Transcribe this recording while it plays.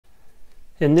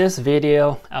In this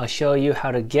video, I'll show you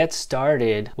how to get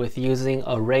started with using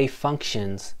array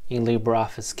functions in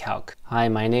LibreOffice Calc. Hi,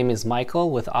 my name is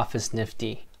Michael with Office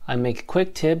Nifty. I make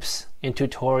quick tips and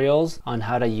tutorials on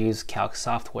how to use Calc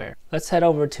software. Let's head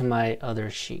over to my other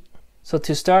sheet. So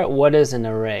to start, what is an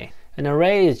array? An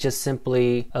array is just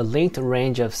simply a linked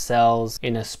range of cells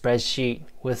in a spreadsheet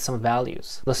with some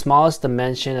values. The smallest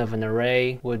dimension of an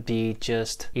array would be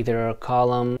just either a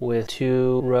column with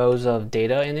 2 rows of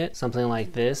data in it, something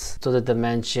like this. So the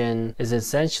dimension is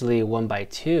essentially 1 by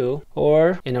 2,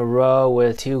 or in a row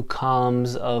with 2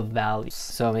 columns of values.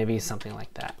 So maybe something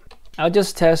like that. I'll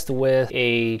just test with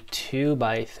a 2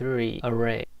 by 3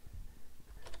 array.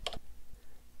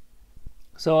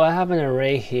 So I have an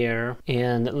array here,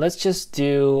 and let's just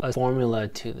do a formula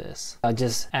to this. I'll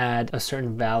just add a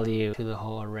certain value to the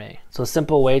whole array. So a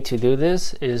simple way to do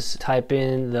this is type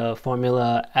in the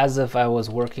formula as if I was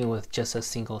working with just a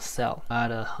single cell.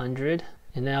 Add 100,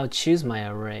 and now choose my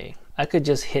array. I could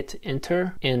just hit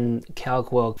enter and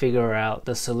Calc will figure out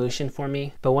the solution for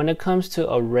me. But when it comes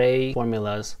to array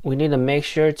formulas, we need to make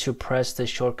sure to press the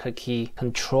shortcut key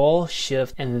Control,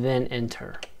 Shift, and then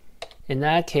enter. In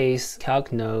that case,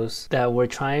 Calc knows that we're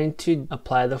trying to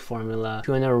apply the formula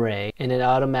to an array, and it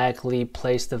automatically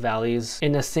places the values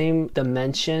in the same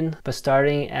dimension but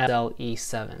starting at cell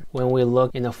E7. When we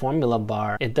look in the formula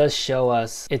bar, it does show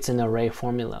us it's an array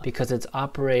formula because it's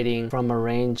operating from a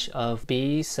range of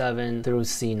B7 through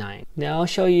C9. Now I'll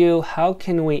show you how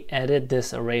can we edit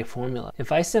this array formula.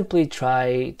 If I simply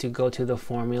try to go to the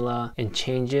formula and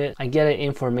change it, I get an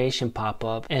information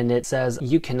pop-up and it says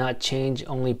you cannot change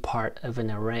only part of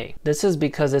an array. This is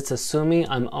because it's assuming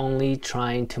I'm only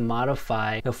trying to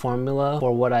modify the formula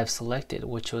for what I've selected,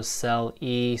 which was cell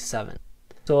E7.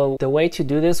 So the way to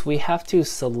do this, we have to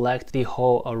select the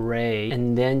whole array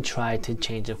and then try to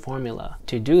change the formula.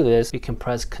 To do this, we can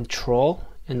press Control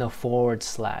and the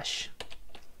 /.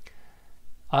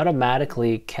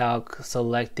 Automatically, Calc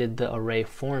selected the array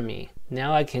for me.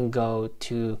 Now I can go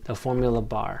to the formula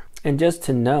bar. And just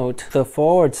to note, the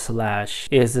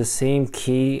 / is the same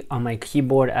key on my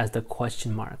keyboard as the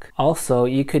question mark. Also,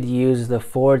 you could use the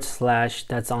 /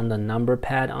 that's on the number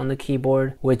pad on the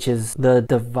keyboard, which is the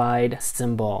divide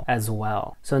symbol as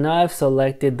well. So now I've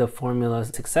selected the formula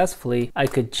successfully. I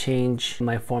could change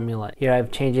my formula. Here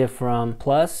I've changed it from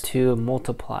plus to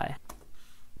multiply.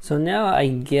 So now I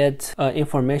get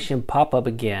information pop up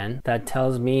again that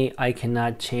tells me I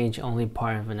cannot change only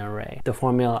part of an array. The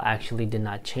formula actually did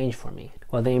not change for me.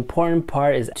 Well, the important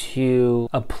part is to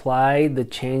apply the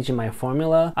change in my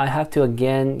formula. I have to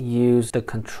again use the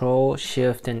Control,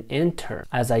 Shift, and Enter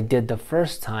as I did the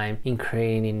first time in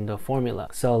creating the formula.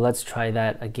 So let's try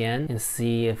that again and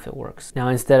see if it works. Now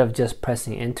instead of just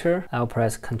pressing Enter, I'll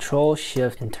press Control,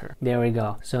 Shift, Enter. There we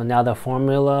go. So now the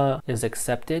formula is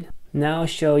accepted. Now I'll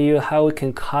show you how we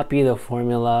can copy the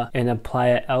formula and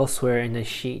apply it elsewhere in the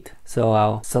sheet. So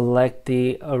I'll select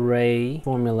the array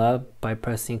formula by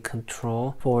pressing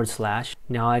Control /.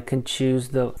 Now I can choose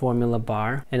the formula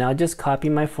bar, and I'll just copy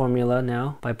my formula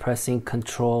now by pressing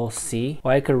Control-C,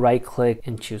 or I could right click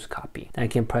and choose copy. I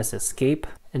can press Escape,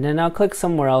 and then I'll click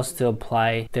somewhere else to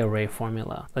apply the array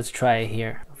formula. Let's try it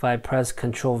here. If I press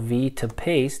Control-V to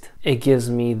paste, it gives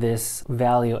me this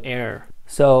value error.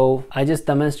 So I just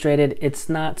demonstrated it's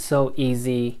not so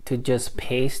easy to just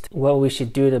paste. What we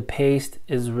should do to paste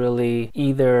is really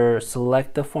either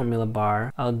select the formula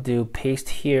bar. I'll do paste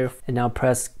here, and I'll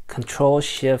press Control,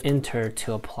 Shift, Enter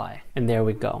to apply. And there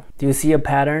we go. Do you see a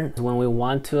pattern? When we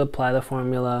want to apply the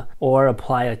formula or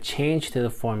apply a change to the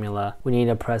formula, we need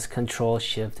to press Control,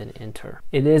 Shift, and Enter.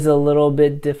 It is a little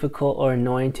bit difficult or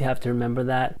annoying to have to remember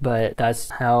that, but that's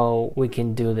how we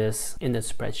can do this in the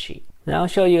spreadsheet. Now I'll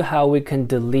show you how we can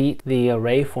delete the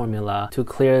array formula to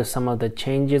clear some of the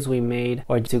changes we made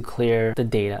or to clear the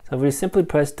data. So if we simply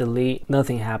press delete,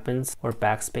 nothing happens, or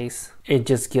backspace. It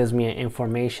just gives me an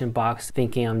information box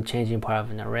thinking I'm changing part of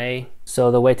an array.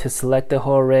 So the way to select the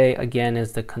whole array again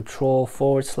is the Control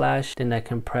 /, then I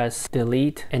can press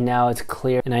delete, and now it's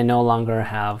clear and I no longer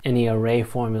have any array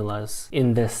formulas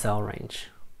in this cell range.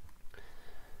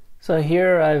 So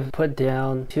here I've put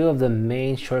down 2 of the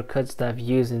main shortcuts that I've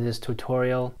used in this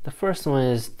tutorial. The first one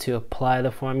is to apply the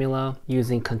formula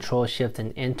using Control, Shift,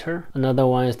 and Enter. Another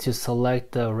one is to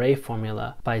select the array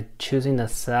formula by choosing the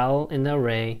cell in the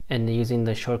array and using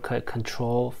the shortcut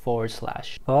Control /.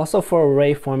 But also for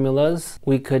array formulas,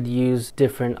 we could use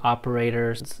different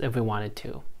operators if we wanted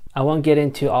to. I won't get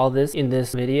into all this in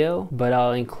this video, but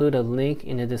I'll include a link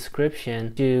in the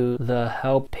description to the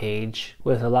help page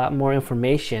with a lot more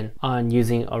information on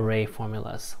using array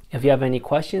formulas. If you have any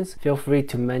questions, feel free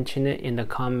to mention it in the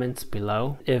comments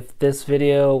below. If this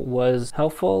video was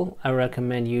helpful, I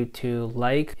recommend you to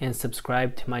like and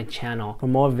subscribe to my channel for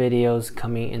more videos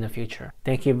coming in the future.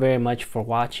 Thank you very much for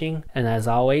watching, and as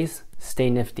always, stay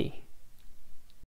nifty.